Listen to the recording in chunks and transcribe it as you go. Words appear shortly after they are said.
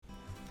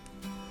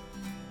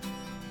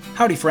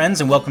Howdy friends,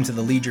 and welcome to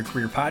the Lead Your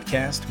Career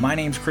podcast. My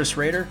name's Chris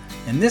Rader,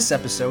 and this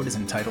episode is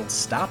entitled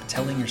Stop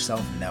Telling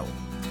Yourself No.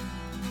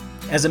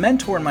 As a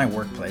mentor in my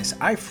workplace,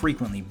 I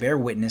frequently bear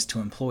witness to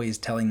employees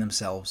telling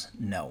themselves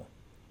no.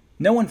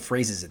 No one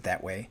phrases it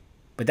that way,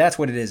 but that's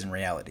what it is in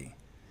reality.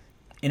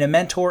 In a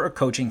mentor or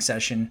coaching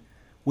session,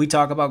 we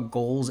talk about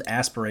goals,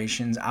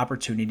 aspirations,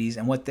 opportunities,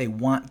 and what they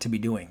want to be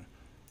doing.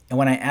 And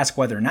when I ask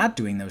why they're not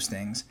doing those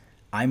things,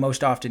 I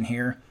most often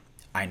hear,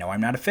 "I know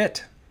I'm not a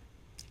fit.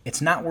 It's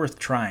not worth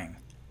trying.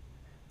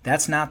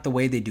 That's not the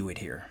way they do it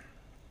here.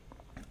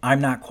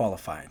 I'm not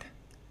qualified.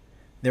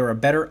 There are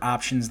better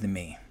options than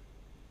me.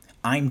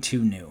 I'm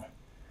too new.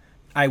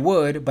 I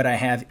would, but I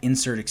have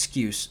insert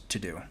excuse to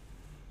do.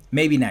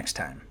 Maybe next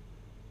time.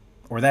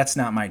 Or that's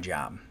not my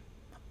job."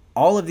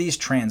 All of these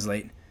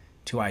translate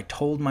to I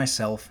told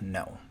myself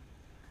no.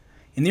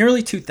 In the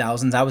early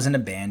 2000s, I was in a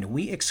band.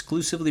 We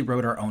exclusively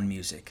wrote our own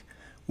music.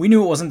 We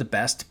knew it wasn't the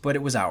best, but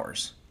it was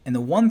ours. And the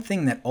one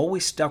thing that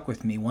always stuck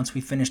with me once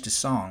we finished a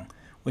song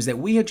was that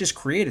we had just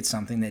created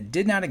something that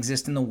did not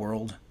exist in the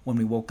world when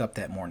we woke up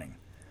that morning.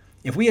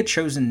 If we had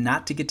chosen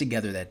not to get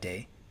together that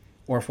day,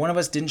 or if one of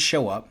us didn't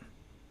show up,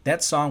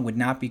 that song would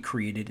not be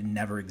created and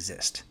never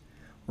exist.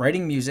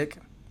 Writing music,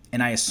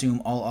 and I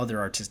assume all other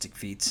artistic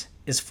feats,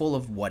 is full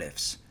of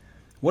what-ifs.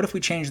 What if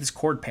we change this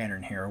chord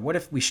pattern here? What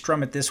if we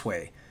strum it this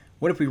way?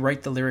 What if we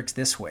write the lyrics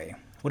this way?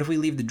 What if we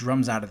leave the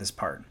drums out of this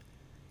part?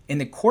 In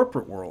the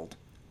corporate world,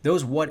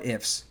 those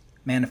what-ifs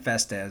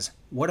manifest as,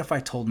 what if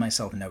I told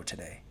myself no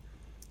today?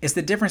 It's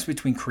the difference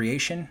between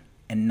creation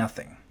and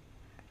nothing.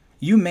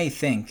 You may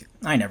think,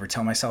 I never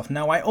tell myself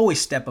no, I always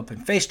step up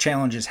and face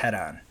challenges head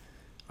on.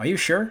 Are you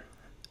sure?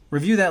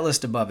 Review that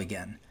list above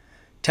again.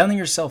 Telling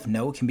yourself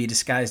no can be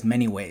disguised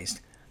many ways,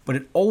 but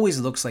it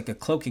always looks like a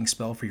cloaking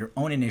spell for your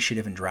own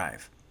initiative and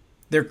drive.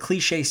 They're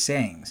cliche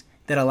sayings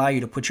that allow you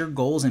to put your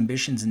goals,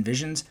 ambitions, and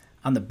visions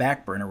on the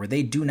back burner where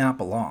they do not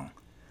belong.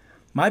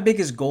 My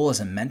biggest goal as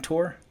a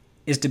mentor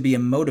is to be a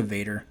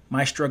motivator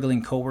my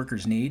struggling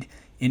coworkers need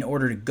in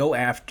order to go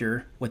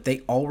after what they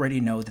already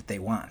know that they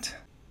want.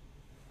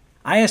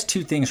 I ask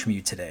two things from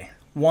you today.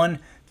 One,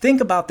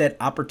 think about that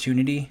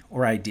opportunity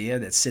or idea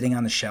that's sitting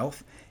on the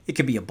shelf. It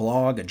could be a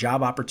blog, a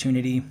job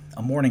opportunity,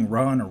 a morning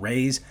run, a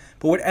raise,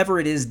 but whatever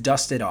it is,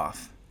 dust it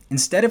off.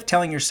 Instead of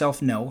telling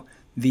yourself no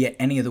via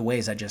any of the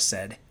ways I just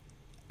said,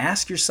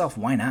 ask yourself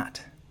why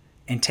not,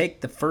 and take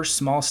the first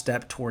small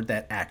step toward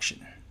that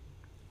action.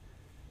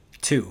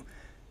 2.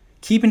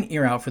 Keep an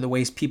ear out for the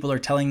ways people are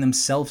telling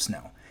themselves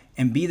no,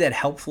 and be that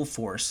helpful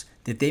force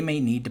that they may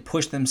need to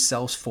push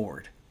themselves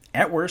forward.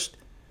 At worst,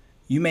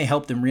 you may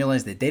help them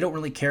realize that they don't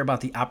really care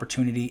about the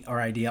opportunity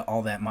or idea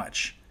all that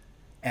much.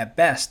 At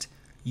best,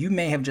 you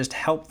may have just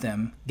helped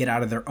them get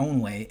out of their own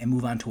way and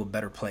move on to a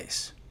better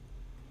place.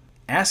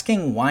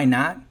 Asking why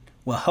not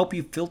will help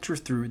you filter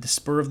through the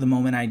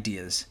spur-of-the-moment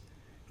ideas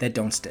that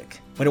don't stick,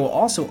 but it will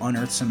also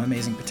unearth some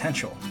amazing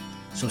potential.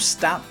 So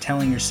stop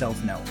telling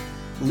yourself no.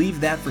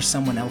 Leave that for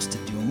someone else to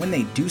do. And when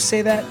they do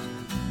say that,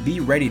 be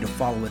ready to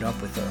follow it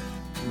up with a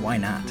why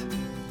not.